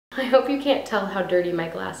I hope you can't tell how dirty my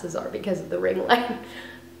glasses are because of the ring light.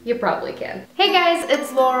 You probably can. Hey guys,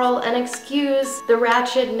 it's Laurel, and excuse the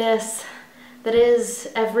ratchetness that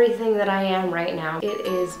is everything that I am right now. It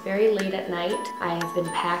is very late at night. I have been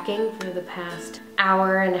packing for the past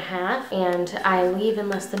hour and a half, and I leave in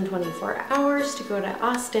less than 24 hours to go to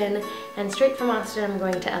Austin, and straight from Austin I'm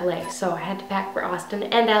going to LA. So I had to pack for Austin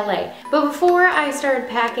and LA. But before I started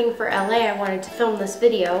packing for LA, I wanted to film this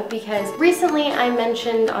video because recently I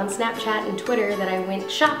mentioned on Snapchat and Twitter that I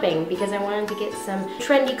went shopping because I wanted to get some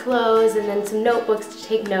trendy clothes and then some notebooks to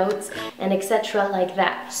take notes and etc. like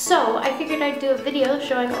that. So I figured I'd do a video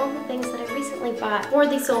showing all the things that I recently bought for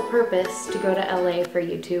the sole purpose to go to LA for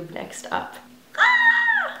YouTube Next Up.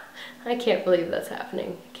 I can't believe that's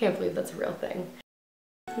happening. I can't believe that's a real thing.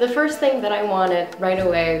 The first thing that I wanted right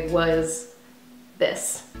away was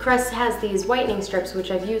this. Crest has these whitening strips, which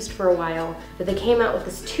I've used for a while, but they came out with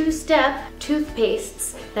this two-step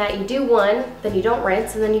toothpastes that you do one, then you don't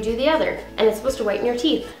rinse, and then you do the other. And it's supposed to whiten your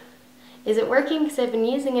teeth. Is it working? Because I've been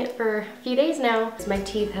using it for a few days now. My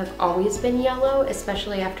teeth have always been yellow,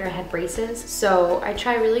 especially after I had braces. So I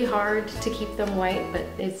try really hard to keep them white, but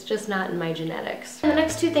it's just not in my genetics. And the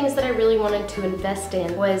next two things that I really wanted to invest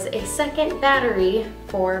in was a second battery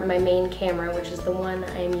for my main camera, which is the one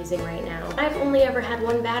I am using right now. I've only ever had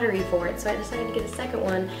one battery for it, so I decided to get a second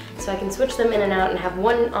one so I can switch them in and out and have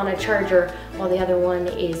one on a charger while the other one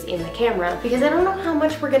is in the camera. Because I don't know how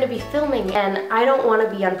much we're gonna be filming, and I don't wanna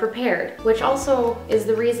be unprepared. Which also is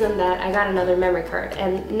the reason that I got another memory card.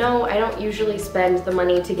 And no, I don't usually spend the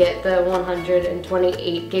money to get the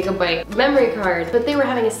 128 gigabyte memory card, but they were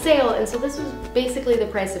having a sale, and so this was basically the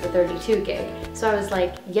price of a 32 gig. So I was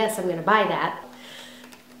like, yes, I'm gonna buy that.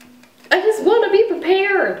 I just wanna be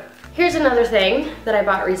prepared. Here's another thing that I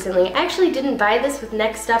bought recently. I actually didn't buy this with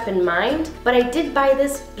Next Up in mind, but I did buy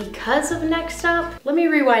this because of Next Up. Let me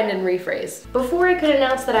rewind and rephrase. Before I could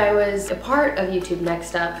announce that I was a part of YouTube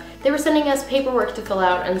Next Up, they were sending us paperwork to fill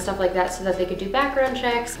out and stuff like that so that they could do background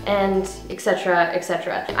checks and etc,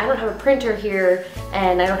 etc. I don't have a printer here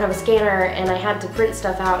and I don't have a scanner, and I had to print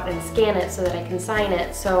stuff out and scan it so that I can sign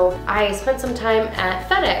it. So I spent some time at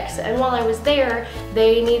FedEx, and while I was there,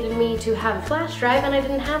 they needed me to have a flash drive and I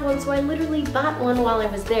didn't have one, so I literally bought one while I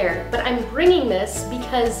was there. But I'm bringing this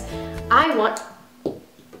because I want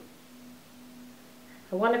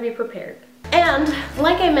to be prepared. And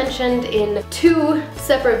like I mentioned in 2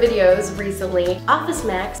 separate videos recently, Office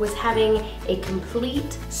Max was having a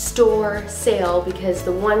complete store sale because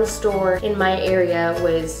the one store in my area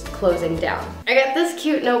was closing down. I got this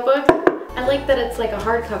cute notebook. I like that it's like a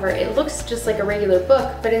hardcover. It looks just like a regular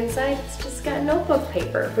book, but inside it's just got notebook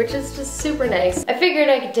paper, which is just super nice. I figured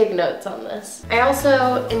I could take notes on this. I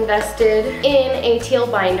also invested in a teal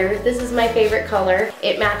binder. This is my favorite color.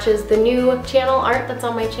 It matches the new channel art that's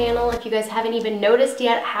on my channel. If you guys haven't even noticed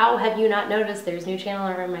yet, how have you not noticed? There's new channel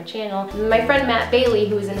art on my channel. My friend Matt Bailey,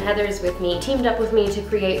 who is in Heather's with me, teamed up with me to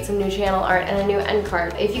create some new channel art and a new end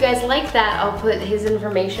card. If you guys like that, I'll put his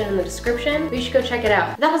information in the description. You should go check it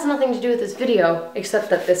out. That has nothing to do with this video,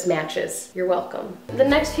 except that this matches. You're welcome. The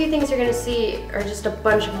next few things you're gonna see are just a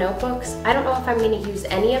bunch of notebooks. I don't know if I'm gonna use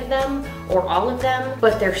any of them or all of them,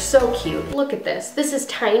 but they're so cute. Look at this. This is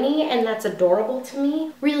tiny and that's adorable to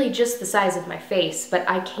me. Really just the size of my face, but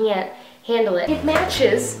I can't handle it. It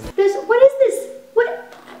matches this. What is this?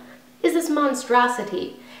 What is this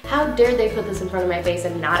monstrosity? How dare they put this in front of my face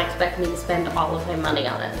and not expect me to spend all of my money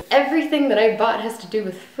on it? Everything that I bought has to do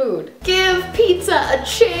with food. Give pizza a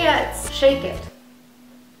chance! Shake it.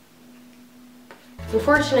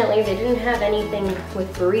 Unfortunately, they didn't have anything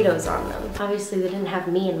with burritos on them. Obviously, they didn't have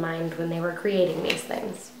me in mind when they were creating these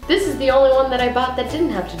things. This is the only one that I bought that didn't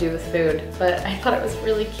have to do with food, but I thought it was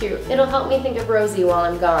really cute. It'll help me think of Rosie while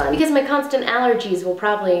I'm gone, because my constant allergies will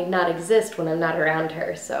probably not exist when I'm not around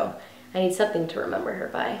her, so I need something to remember her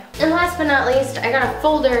by. And last but not least, I got a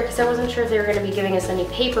folder because I wasn't sure if they were going to be giving us any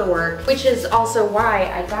paperwork, which is also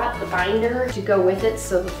why I got the binder to go with it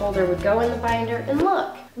so the folder would go in the binder. And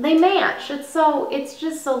look, they match. It's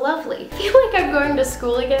just so lovely. I feel like I'm going to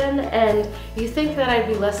school again, and you think that I'd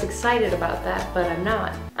be less excited about that, but I'm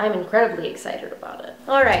not. I'm incredibly excited about it.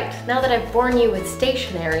 Alright, now that I've borne you with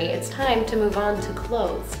stationery, it's time to move on to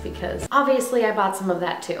clothes, because obviously I bought some of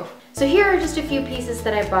that too. So here are just a few pieces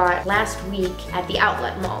that I bought last week at the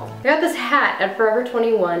outlet mall. I got this hat at Forever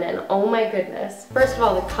 21, and oh my goodness. First of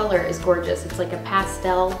all, the color is gorgeous. It's like a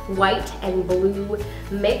pastel white and blue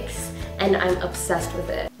mix, and I'm obsessed with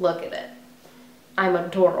it. Look at it. I'm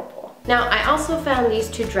adorable. Now, I also found these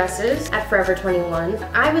two dresses at Forever 21.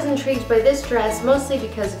 I was intrigued by this dress mostly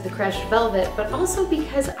because of the crushed velvet, but also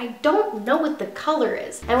because I don't know what the color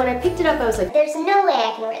is. And when I picked it up, I was like, there's no way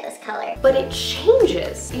I can wear this color. But it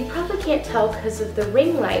changes. You probably can't tell because of the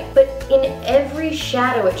ring light, but in every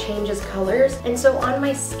shadow it changes colors. And so on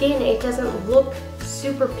my skin, it doesn't look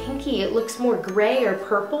super pinky. It looks more gray or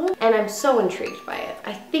purple, and I'm so intrigued by it.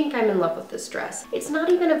 I think I'm in love with this dress. It's not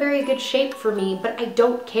even a very good shape for me, but I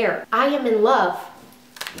don't care. I am in love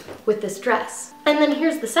with this dress. And then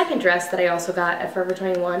here's the second dress that I also got at Forever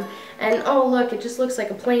 21. And oh look, it just looks like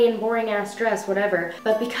a plain, boring ass dress, whatever.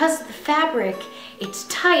 But because of the fabric, it's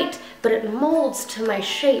tight, but it molds to my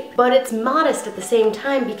shape. But it's modest at the same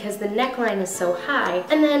time because the neckline is so high.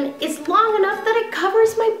 And then it's long enough that it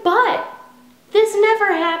covers my butt. This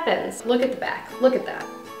never happens. Look at the back, look at that.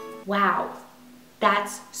 Wow,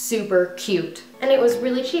 that's super cute. And it was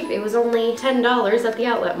really cheap. It was only $10 at the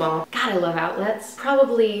outlet mall. God, I love outlets.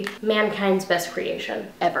 Probably mankind's best creation.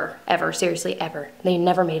 Ever, ever, seriously, ever. They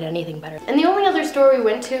never made anything better. And the only other store we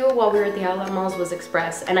went to while we were at the outlet malls was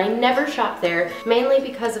Express, and I never shopped there, mainly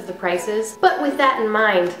because of the prices. But with that in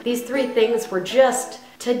mind, these three things were just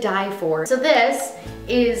to die for. So this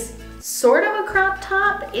is sort of a crop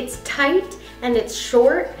top. It's tight and it's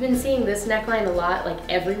short. I've been seeing this neckline a lot, like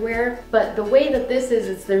everywhere, but the way that this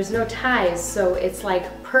is there's no ties, so it's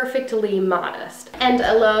like perfectly modest. And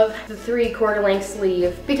I love the 3/4 length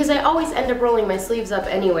sleeve because I always end up rolling my sleeves up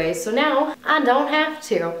anyway, so now I don't have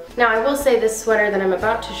to. Now I will say this sweater that I'm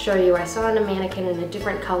about to show you, I saw on a mannequin in a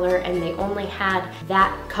different color and they only had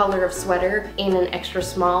that color of sweater in an extra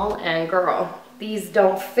small, and girl, these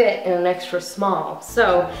don't fit in an extra small.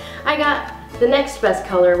 So I got the next best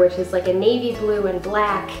color, which is like a navy blue and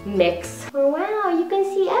black mix. Oh wow, you can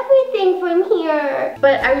see everything from here.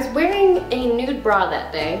 But I was wearing a nude bra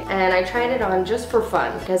that day and I tried it on just for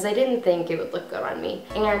fun because I didn't think it would look good on me.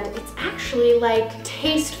 And it's actually like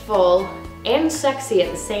tasteful and sexy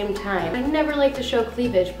at the same time. I never like to show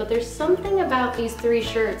cleavage, but there's something about these three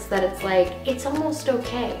shirts that it's like, it's almost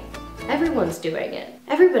okay. Everyone's doing it.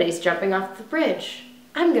 Everybody's jumping off the bridge.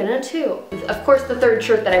 I'm gonna too. Of course, the third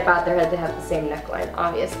shirt that I bought there had to have the same neckline,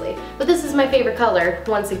 obviously. But this is my favorite color,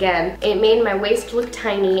 once again. It made my waist look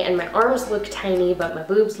tiny and my arms look tiny, but my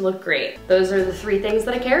boobs look great. Those are the three things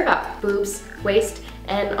that I care about. Boobs, waist,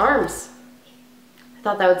 and arms. I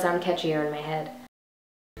thought that would sound catchier in my head.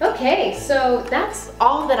 Okay, so that's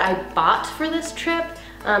all that I bought for this trip.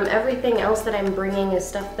 Everything else that I'm bringing is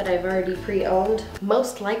stuff that I've already pre-owned,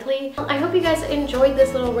 most likely. I hope you guys enjoyed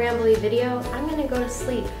this little rambly video. I'm gonna go to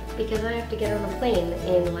sleep because I have to get on a plane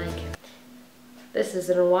in like, this is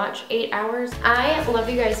gonna watch 8 hours. I love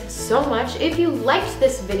you guys so much. If you liked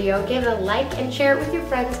this video, give it a like and share it with your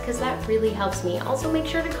friends because that really helps me. Also make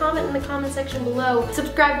sure to comment in the comment section below.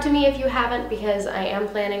 Subscribe to me if you haven't because I am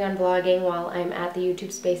planning on vlogging while I'm at the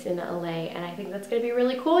YouTube space in LA and I think that's gonna be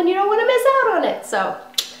really cool and you don't wanna miss out on it. So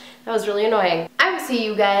that was really annoying. I will see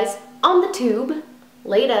you guys on the tube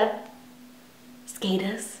later.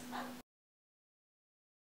 Skaters.